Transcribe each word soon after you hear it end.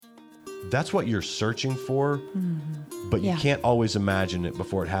that's what you're searching for, but you can't always imagine it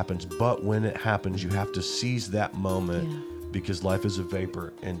before it happens. But when it happens, you have to seize that moment because life is a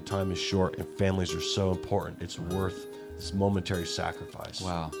vapor and time is short and families are so important. It's worth this momentary sacrifice.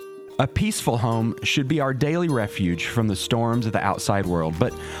 Wow. A peaceful home should be our daily refuge from the storms of the outside world,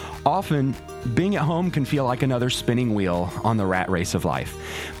 but often being at home can feel like another spinning wheel on the rat race of life.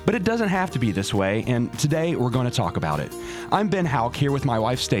 But it doesn't have to be this way, and today we're going to talk about it. I'm Ben Hauk here with my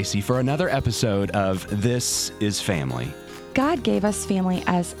wife Stacy for another episode of This is Family. God gave us family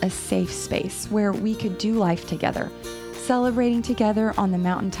as a safe space where we could do life together, celebrating together on the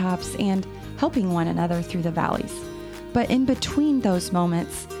mountaintops and helping one another through the valleys. But in between those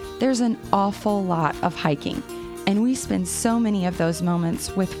moments, there's an awful lot of hiking, and we spend so many of those moments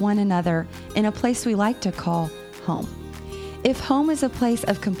with one another in a place we like to call home. If home is a place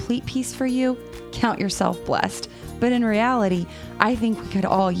of complete peace for you, count yourself blessed. But in reality, I think we could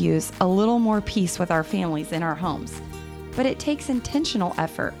all use a little more peace with our families in our homes. But it takes intentional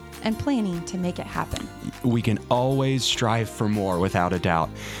effort and planning to make it happen. We can always strive for more, without a doubt.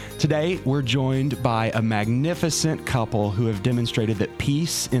 Today, we're joined by a magnificent couple who have demonstrated that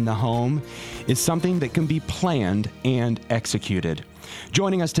peace in the home is something that can be planned and executed.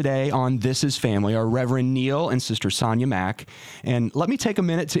 Joining us today on This is Family are Reverend Neil and Sister Sonia Mack. And let me take a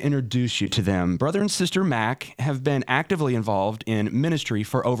minute to introduce you to them. Brother and Sister Mack have been actively involved in ministry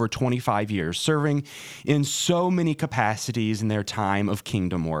for over 25 years, serving in so many capacities in their time of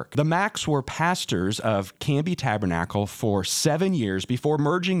kingdom work. The Macks were pastors of Canby Tabernacle for 7 years before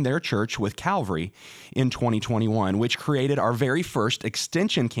merging their church with Calvary in 2021, which created our very first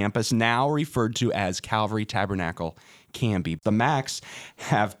extension campus, now referred to as Calvary Tabernacle Canby. The Macks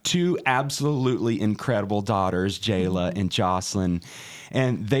have two absolutely incredible daughters, Jayla and Jocelyn,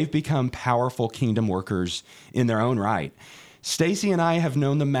 and they've become powerful kingdom workers in their own right. Stacy and I have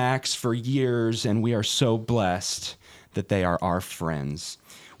known the Macks for years, and we are so blessed that they are our friends.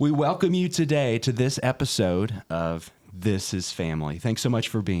 We welcome you today to this episode of This is Family. Thanks so much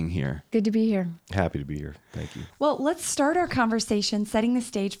for being here. Good to be here. Happy to be here. Thank you. Well, let's start our conversation setting the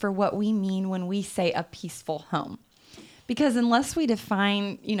stage for what we mean when we say a peaceful home. Because unless we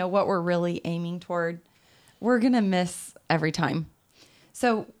define, what we're really aiming toward, we're going to miss every time.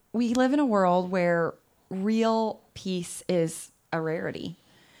 So we live in a world where real peace is a rarity.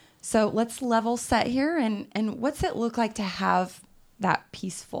 So let's level set here. And what's it look like to have that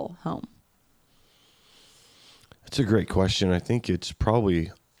peaceful home? It's a great question. I think it's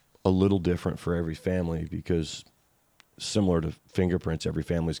probably a little different for every family because similar to fingerprints, every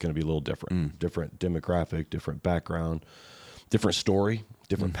family is going to be a little different. Different demographic, different background, different story,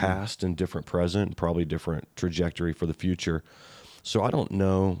 different past and different present, probably different trajectory for the future. So I don't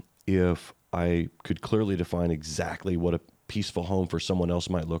know if I could clearly define exactly what a peaceful home for someone else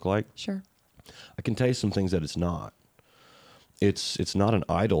might look like. Sure. I can tell you some things that it's not. It's not an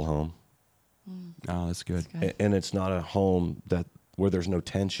idle home. Oh, that's good. And it's not a home where there's no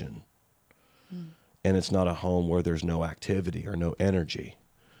tension. And it's not a home where there's no activity or no energy.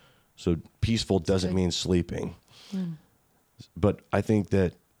 So peaceful doesn't mean sleeping. But I think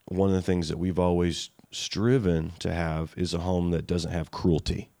that one of the things that we've always striven to have is a home that doesn't have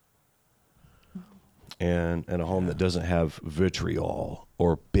cruelty. And a home that doesn't have vitriol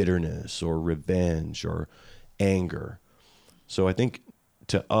or bitterness or revenge or anger. So I think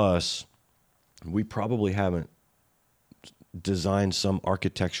to us, we probably haven't designed some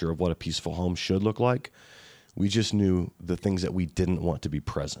architecture of what a peaceful home should look like. We just knew the things that we didn't want to be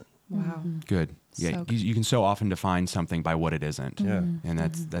present. Wow. Good. Yeah, So you can so often define something by what it isn't. Yeah. And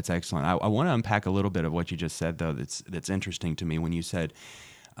that's excellent. I want to unpack a little bit of what you just said, though. That's interesting to me when you said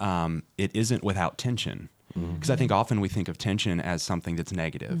it isn't without tension. Because I think often we think of tension as something that's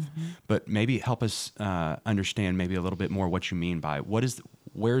negative. But maybe help us understand maybe a little bit more what you mean by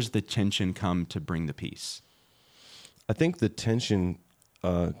where's the tension come to bring the peace? I think the tension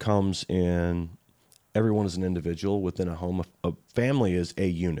comes in everyone is an individual within a home. A family is a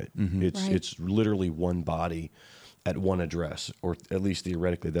unit. It's literally one body at one address, or at least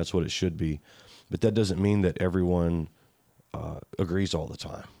theoretically that's what it should be. But that doesn't mean that everyone agrees all the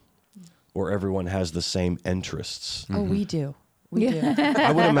time or everyone has the same interests. Oh, we do. We do.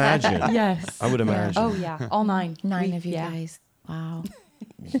 I would imagine. Yes. I would imagine. Oh, yeah. All nine. Nine of you guys. Wow.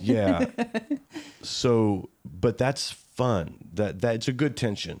 Yeah. So, but that's fun. That's a good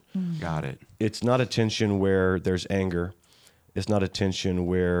tension. Got it. It's not a tension where there's anger. It's not a tension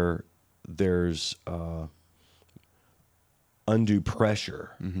where there's undue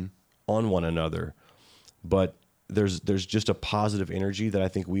pressure on one another. But there's just a positive energy that I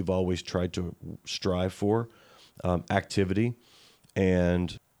think we've always tried to strive for, activity.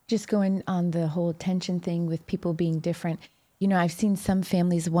 And Just going on the whole tension thing with people being different. You know, I've seen some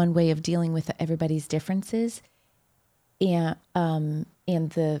families, one way of dealing with everybody's differences and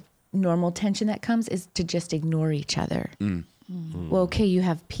the normal tension that comes is to just ignore each other. Well, okay, you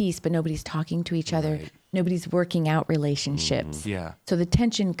have peace, but nobody's talking to each other. Nobody's working out relationships. Yeah. So the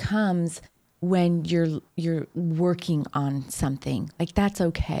tension comes when you're working on something. Like, that's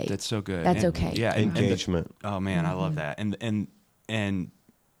okay. That's so good. That's And- okay. Yeah. Engagement. Oh man, I love that. And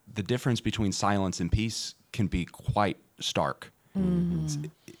the difference between silence and peace can be quite stark.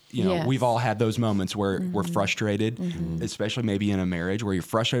 You know, Yes. we've all had those moments where we're frustrated, especially maybe in a marriage where you're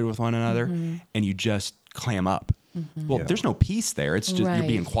frustrated with one another and you just clam up. Well, Yeah. there's no peace there. It's just you're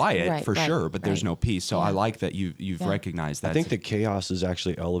being Right. quiet Right, for right, sure, but there's right. no peace. So I like that you've Yeah. recognized that. I think the chaos is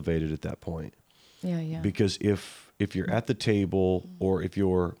actually elevated at that point. Yeah. Because if you're at the table, or if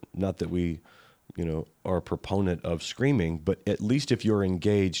you're, not that we, are a proponent of screaming, but at least if you're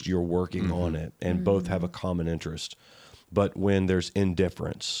engaged, you're working on it and both have a common interest. But when there's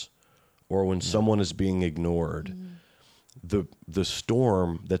indifference, or when someone is being ignored, the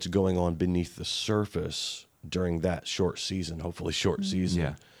storm that's going on beneath the surface during that hopefully short season,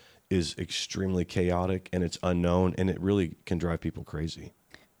 Yeah. is extremely chaotic, and it's unknown, and it really can drive people crazy.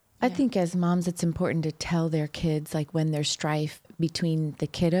 I think as moms, it's important to tell their kids, like, when there's strife between the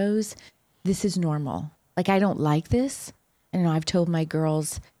kiddos, this is normal. Like, I don't like this. And I've told my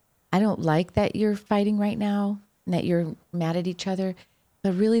girls, I don't like that you're fighting right now and that you're mad at each other,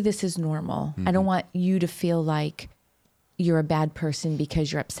 but really this is normal. I don't want you to feel like you're a bad person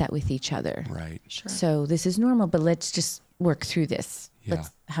because you're upset with each other. right. So this is normal, but let's just work through this. Yeah.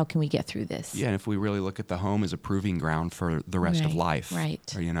 How can we get through this? Yeah, and if we really look at the home as a proving ground for the rest of Right, life,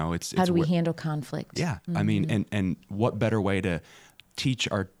 right. Or, it's How do we where- handle conflict? Yeah, I mean, and what better way to teach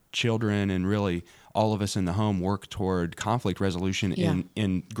our children and really all of us in the home work toward conflict resolution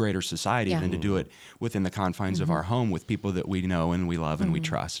in greater society than to do it within the confines of our home with people that we know and we love and we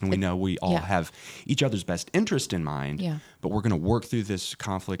trust, and we know we all have each other's best interest in mind. Yeah. But we're going to work through this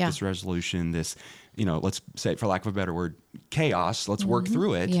conflict, Yeah. this resolution, this, let's say, for lack of a better word, chaos. Let's work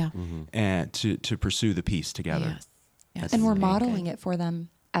through it, Yeah. and to pursue the peace together. Yes. And we're Very modeling good. it for them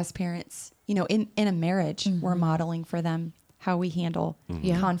as parents. In a marriage, we're modeling for them how we handle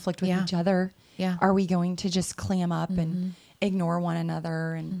Yeah. conflict with Yeah. each other. Yeah. Are we going to just clam up and ignore one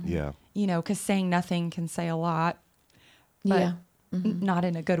another? And, Yeah. because saying nothing can say a lot, but Yeah. not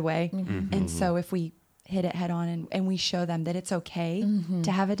in a good way. And so if we hit it head on and we show them that it's okay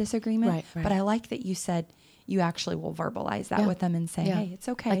to have a disagreement, Right, right. but I like that you said you actually will verbalize that Yeah. with them and say, Yeah. hey, it's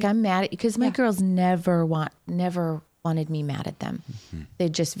okay. Like, I'm mad at you because my Yeah. girls never wanted me mad at them. They're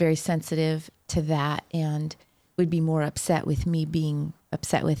just very sensitive to that and would be more upset with me being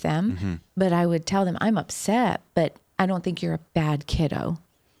upset with them. But I would tell them, I'm upset, but I don't think you're a bad kiddo.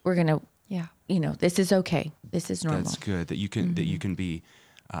 We're going to, yeah. this is okay. This is normal. That's good that you can be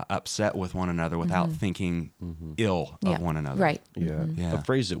upset with one another without thinking ill of Yeah. one another. Right. Yeah. Yeah. A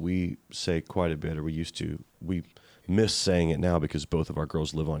phrase that we say quite a bit, or we miss saying it now because both of our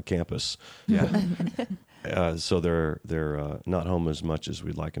girls live on campus. Yeah. So they're not home as much as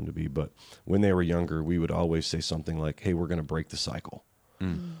we'd like them to be. But when they were younger, we would always say something like, hey, we're going to break the cycle.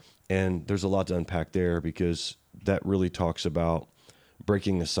 And there's a lot to unpack there, because that really talks about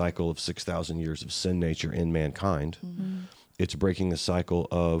breaking the cycle of 6,000 years of sin nature in mankind. It's breaking the cycle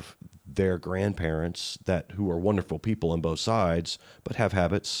of their grandparents who are wonderful people on both sides, but have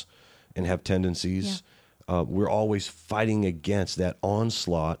habits and have tendencies. We're always fighting against that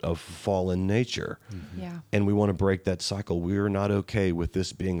onslaught of fallen nature. Yeah. And we want to break that cycle. We're not okay with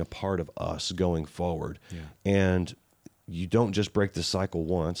this being a part of us going forward. And you don't just break the cycle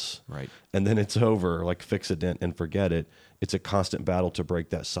once, Right. and then it's over, like fix a dent and forget it. It's a constant battle to break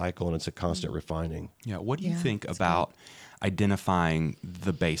that cycle, and it's a constant refining. Yeah. What do you Yeah, think about identifying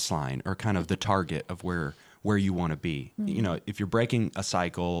the baseline or kind of the target of where you want to be? If you're breaking a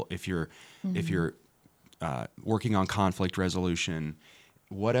cycle, if you're working on conflict resolution,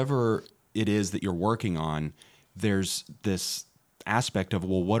 whatever it is that you're working on, there's this aspect of,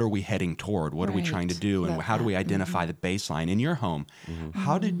 well, what are we heading toward? What are we trying to Right. do? And Love how do we that. identify the baseline in your home?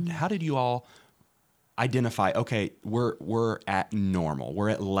 How did you all identify, okay, we're at normal, we're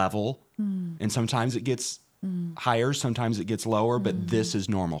at level, and sometimes it gets higher, sometimes it gets lower, but this is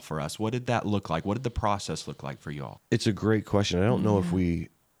normal for us. What did that look like? What did the process look like for you all? It's a great question. I don't know if we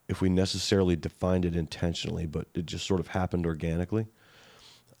necessarily defined it intentionally, but it just sort of happened organically.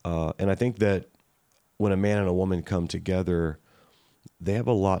 And I think that when a man and a woman come together, they have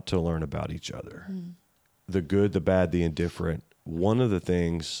a lot to learn about each other. The good, the bad, the indifferent. One of the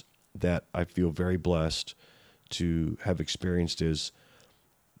things that I feel very blessed to have experienced is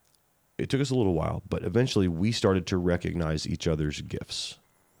it took us a little while, but eventually we started to recognize each other's gifts.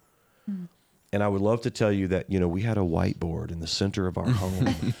 And I would love to tell you that, we had a whiteboard in the center of our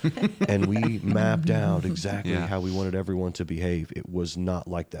home and we mapped out exactly how we wanted everyone to behave. It was not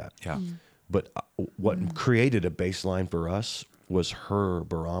like that. Yeah. But what created a baseline for us was her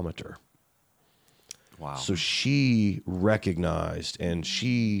barometer. Wow. So she recognized and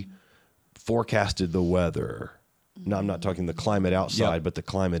she forecasted the weather. Now, I'm not talking the climate outside, but the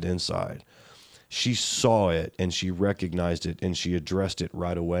climate inside. She saw it and she recognized it and she addressed it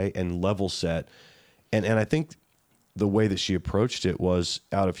right away and level set. And I think the way that she approached it was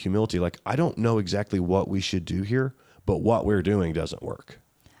out of humility. Like, I don't know exactly what we should do here, but what we're doing doesn't work.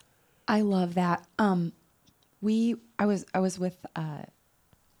 I love that. I was with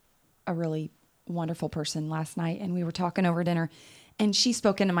a really wonderful person last night, and we were talking over dinner, and she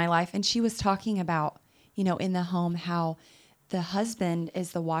spoke into my life, and she was talking about, in the home, how the husband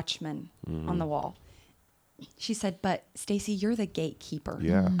is the watchman on the wall. She said, but Stacy, you're the gatekeeper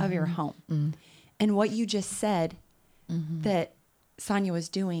of your home. And what you just said that Sonia was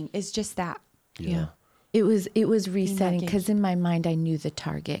doing is just that. Yeah. It was resetting, because in my mind I knew the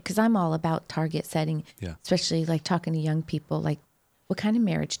target, because I'm all about target setting, especially like talking to young people, like, what kind of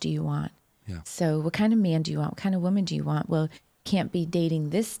marriage do you want? Yeah. So what kind of man do you want? What kind of woman do you want? Well, can't be dating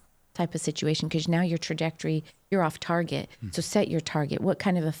this type of situation, because now your trajectory, you're off target. So set your target. What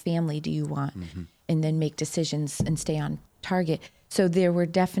kind of a family do you want? And then make decisions and stay on target. So there were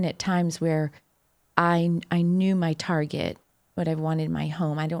definite times where I knew my target, what I wanted in my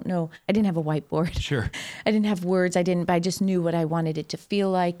home. I don't know. I didn't have a whiteboard. Sure. I didn't have words. But I just knew what I wanted it to feel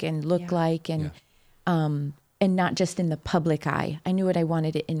like and look like, and not just in the public eye. I knew what I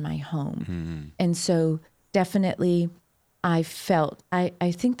wanted it in my home. And so definitely I felt,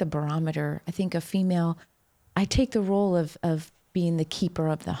 I think the barometer, I think a female, I take the role of being the keeper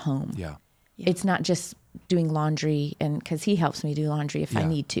of the home. Yeah. It's not just doing laundry, and because he helps me do laundry if I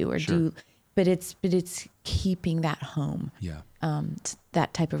need to, or but it's keeping that home. Yeah.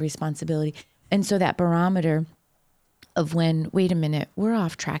 That type of responsibility. And so that barometer of when, wait a minute, we're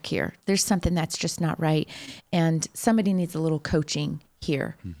off track here. There's something that's just not right. And somebody needs a little coaching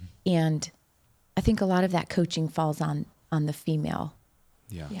here. And I think a lot of that coaching falls on the female.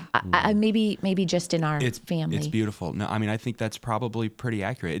 Yeah. I maybe just in our family. It's beautiful. No, I mean, I think that's probably pretty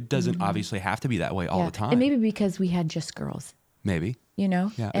accurate. It doesn't obviously have to be that way all the time. And maybe because we had just girls. Maybe. Yeah.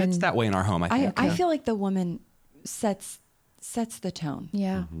 And it's that way in our home, I think. I feel like the woman sets the tone.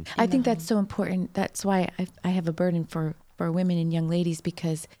 Yeah. I think that's so important. That's why I have a burden for women and young ladies,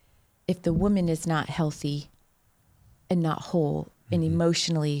 because if the woman is not healthy and not whole and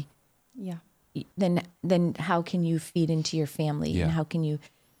emotionally, then how can you feed into your family? And how can you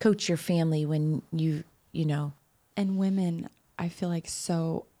coach your family when you know? And women, I feel like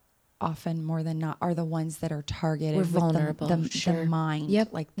so often more than not are the ones that are targeted. We're with vulnerable. the mind,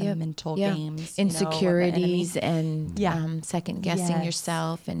 like the mental games, insecurities, and second guessing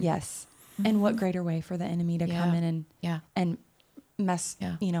yourself. And and what greater way for the enemy to come in and mess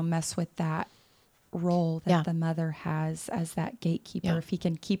mess with that role that the mother has as that gatekeeper. If he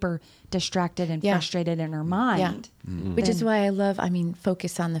can keep her distracted and frustrated in her mind, which is why I love,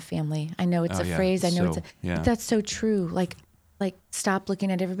 focus on the family. I know it's a phrase. I know but that's so true. Like stop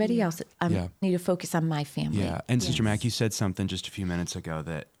looking at everybody else. I need to focus on my family. Yeah. And Sister Mac, you said something just a few minutes ago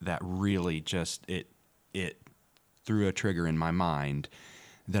that really just, it threw a trigger in my mind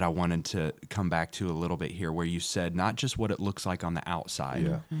that I wanted to come back to a little bit here, where you said not just what it looks like on the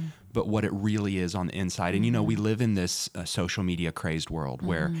outside, but what it really is on the inside. And, we live in this social media crazed world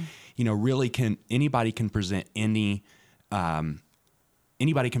where, really anybody can present any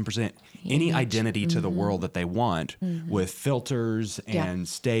identity to the world that they want with filters and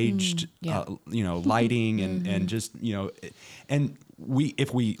staged, lighting and just, and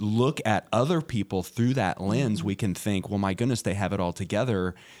if we look at other people through that lens, we can think, well, my goodness, they have it all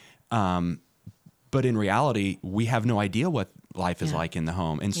together. But in reality, we have no idea what life is like in the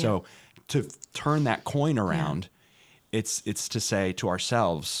home. And so to turn that coin around, it's to say to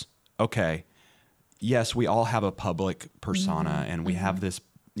ourselves, okay, yes, we all have a public persona and we have this,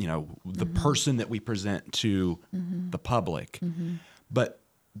 the person that we present to the public, but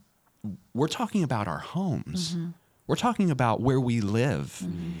we're talking about our homes. We're talking about where we live,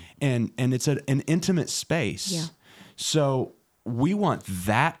 and it's an intimate space. Yeah. So we want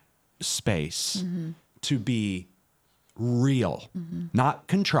that space to be real, not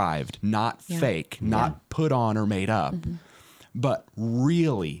contrived, not fake, not put on or made up, but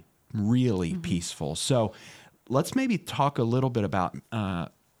really, really peaceful. So let's maybe talk a little bit about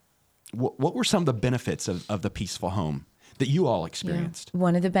what were some of the benefits of the peaceful home that you all experienced?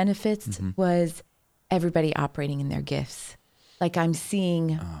 One of the benefits was everybody operating in their gifts. Like I'm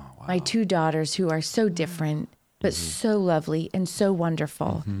seeing my two daughters who are so different, but so lovely and so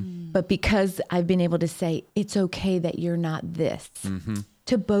wonderful. But because I've been able to say, it's okay that you're not this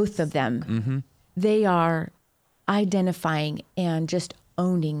to both of them, they are identifying and just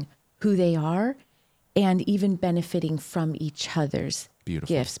owning who they are and even benefiting from each other's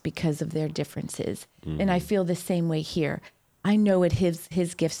gifts because of their differences. And I feel the same way here. I know what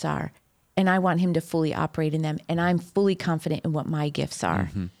his gifts are, and I want him to fully operate in them, and I'm fully confident in what my gifts are.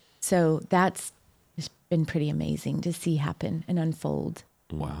 So that's been pretty amazing to see happen and unfold.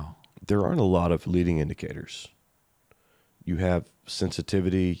 Wow. There aren't a lot of leading indicators. You have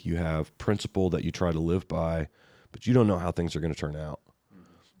sensitivity, you have principle that you try to live by, but you don't know how things are going to turn out.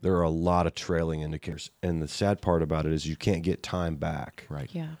 There are a lot of trailing indicators. And the sad part about it is you can't get time back. Right.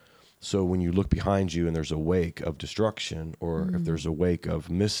 Yeah. So when you look behind you and there's a wake of destruction, or if there's a wake of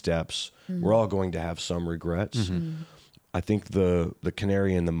missteps, we're all going to have some regrets. I think the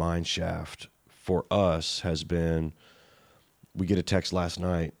canary in the mine shaft for us has been, we get a text last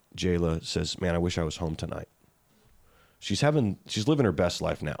night. Jayla says, man, I wish I was home tonight. She's living her best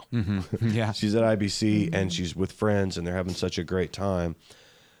life now. Yeah. She's at IBC and she's with friends and they're having such a great time.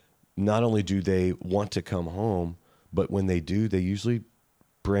 Not only do they want to come home, but when they do, they usually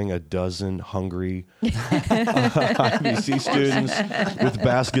bring a dozen hungry IBC students with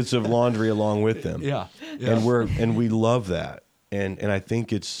baskets of laundry along with them. Yeah. And we love that. And I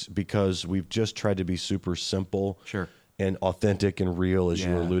think it's because we've just tried to be super simple. Sure. And authentic and real, as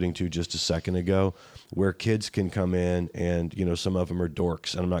you were alluding to just a second ago, where kids can come in and, some of them are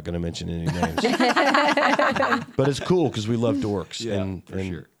dorks, and I'm not going to mention any names. But it's cool because we love dorks.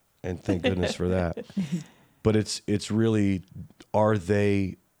 Sure. And thank goodness for that. But it's really,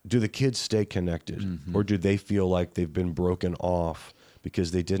 do the kids stay connected, or do they feel like they've been broken off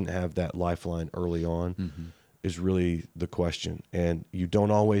because they didn't have that lifeline early on? Is really the question. And you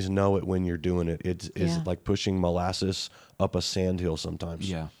don't always know it when you're doing it. It's like pushing molasses up a sandhill sometimes.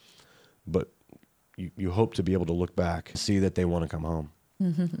 Yeah. But you hope to be able to look back and see that they want to come home.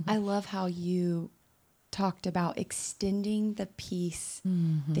 I love how you talked about extending the peace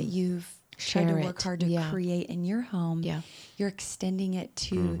that you've tried to work hard to create in your home. Yeah. You're extending it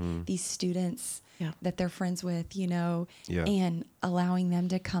to these students that they're friends with, and allowing them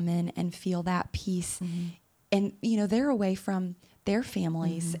to come in and feel that peace. And, they're away from their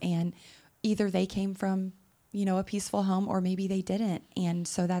families and either they came from, a peaceful home or maybe they didn't. And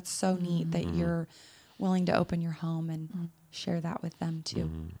so that's so neat that you're willing to open your home and share that with them too.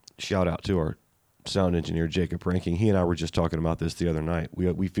 Shout out to our sound engineer, Jacob Ranking. He and I were just talking about this the other night.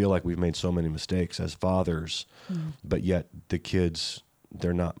 We feel like we've made so many mistakes as fathers, but yet the kids,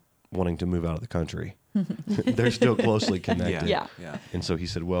 they're not wanting to move out of the country. They're still closely connected. Yeah. And so he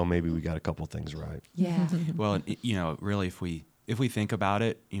said, well, maybe we got a couple things right. Yeah. Well, really, if we think about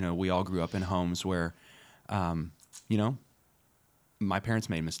it, we all grew up in homes where, my parents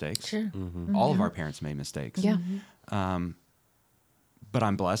made mistakes. Sure. All of our parents made mistakes. Yeah. But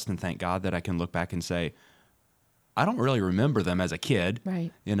I'm blessed and thank God that I can look back and say, I don't really remember them as a kid.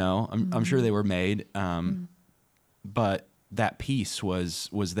 Right. I'm sure they were made, but that peace was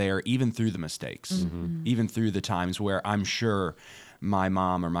there even through the mistakes, even through the times where I'm sure my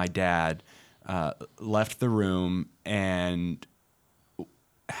mom or my dad left the room and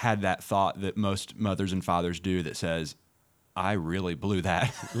had that thought that most mothers and fathers do that says, I really blew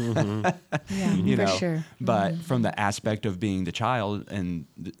that. For sure. But from the aspect of being the child and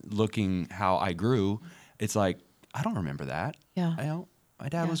looking how I grew, it's like, I don't remember that. Yeah. My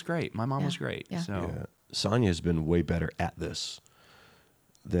dad was great. My mom was great. Yeah. So Sonia has been way better at this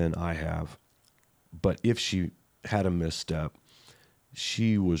than I have. But if she had a misstep,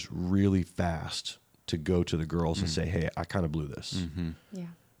 she was really fast to go to the girls and say, hey, I kind of blew this. Yeah.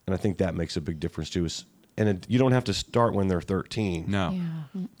 And I think that makes a big difference too. You don't have to start when they're 13. no.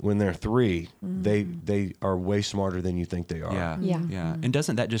 Yeah. When they're 3, they are way smarter than you think they are. Yeah. Yeah. Yeah. And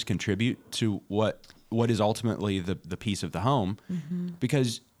doesn't that just contribute to what is ultimately the peace of the home?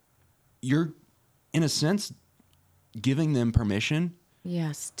 Because you're, in a sense, giving them permission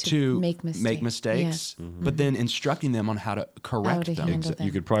Yes. to make mistakes. Yes. but then instructing them on how to correct to them. handle them.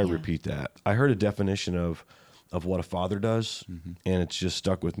 You could probably Yeah. repeat that. I heard a definition of what a father does, and it's just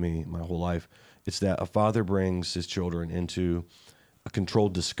stuck with me my whole life. It's that a father brings his children into a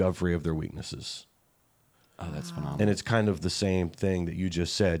controlled discovery of their weaknesses. Oh, that's phenomenal. And it's kind of the same thing that you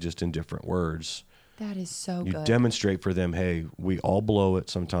just said, just in different words. That is so You good. demonstrate for them, hey, we all blow it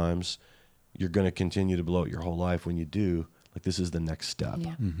sometimes. You're going to continue to blow it your whole life. When you do, like, this is the next step.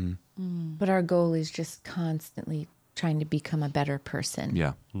 Yeah. But our goal is just constantly trying to become a better person.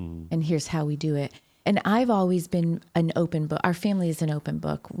 Yeah. And here's how we do it. And I've always been an open book. Our family is an open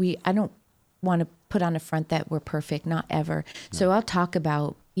book. I don't want to put on a front that we're perfect, not ever. No. So I'll talk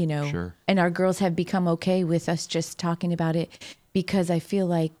about, Sure. And our girls have become okay with us just talking about it, because I feel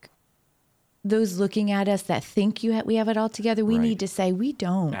like those looking at us that think we have it all together, we need to say, we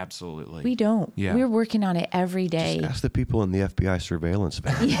don't. Absolutely. We don't. Yeah. We're working on it every day. Just ask the people in the FBI surveillance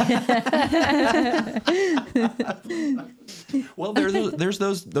van. Well, there's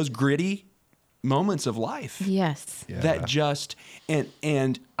those gritty moments of life. Yes. Yeah. That just,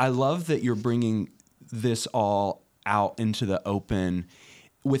 and I love that you're bringing this all out into the open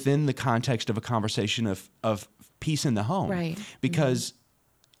within the context of a conversation of peace in the home. Right. Because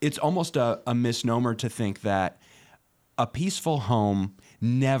it's almost a misnomer to think that a peaceful home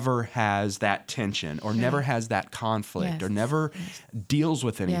never has that tension or never has that conflict or never deals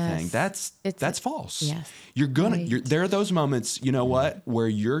with anything. Yes. That's false. Yes. There are those moments, where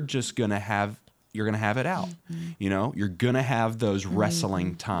you're just going to have it out. You're going to have those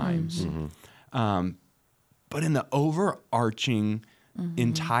wrestling times. But in the overarching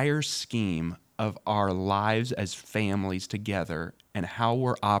entire scheme of our lives as families together and how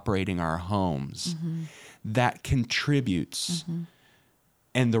we're operating our homes, that contributes,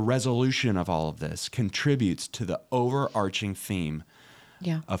 and the resolution of all of this contributes to the overarching theme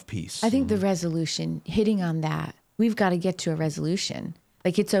of peace. I think the resolution, hitting on that, we've got to get to a resolution.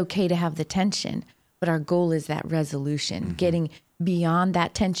 Like, it's okay to have the tension, but our goal is that resolution, getting beyond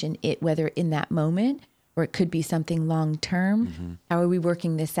that tension, whether in that moment or it could be something long term. How are we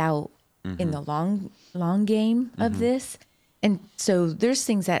working this out in the long game of this? And so there's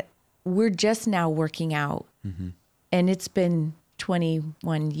things that we're just now working out, and it's been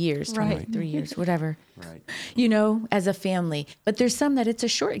 21 years, 23 years, whatever, as a family. But there's some that it's a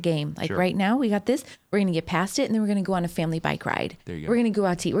short game. Like right now we got this, we're going to get past it, and then we're going to go on a family bike ride. There you go. We're going to go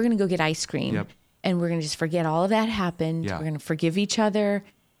out to eat. We're going to go get ice cream, and we're going to just forget all of that happened. Yeah. We're going to forgive each other.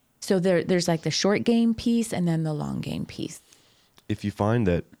 So there's like the short game piece and then the long game piece. If you find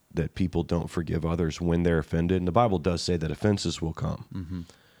that people don't forgive others when they're offended, and the Bible does say that offenses will come.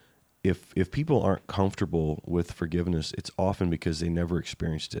 If people aren't comfortable with forgiveness, it's often because they never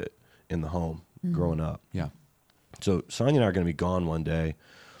experienced it in the home growing up. Yeah. So Sonia and I are going to be gone one day,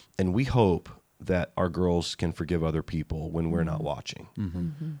 and we hope that our girls can forgive other people when we're not watching.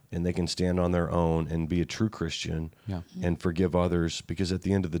 And they can stand on their own and be a true Christian and forgive others, because at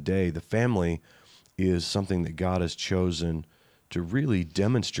the end of the day, the family is something that God has chosen to really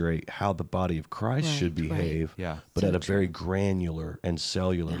demonstrate how the body of Christ should behave, but at a very granular and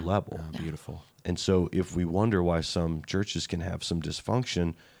cellular level. Beautiful. And so if we wonder why some churches can have some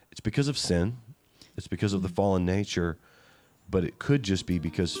dysfunction, it's because of sin. It's because of the fallen nature. But it could just be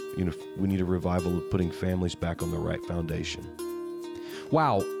because, we need a revival of putting families back on the right foundation.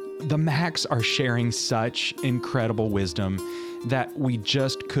 Wow. The Macks are sharing such incredible wisdom that we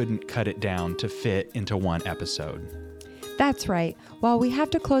just couldn't cut it down to fit into one episode. That's right. While we have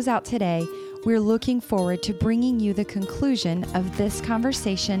to close out today, we're looking forward to bringing you the conclusion of this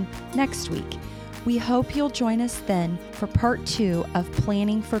conversation next week. We hope you'll join us then for part 2 of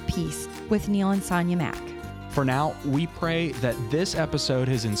Planning for Peace with Neil and Sonia Mack. For now, we pray that this episode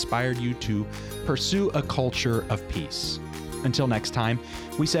has inspired you to pursue a culture of peace. Until next time,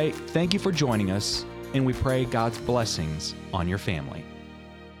 we say thank you for joining us, and we pray God's blessings on your family.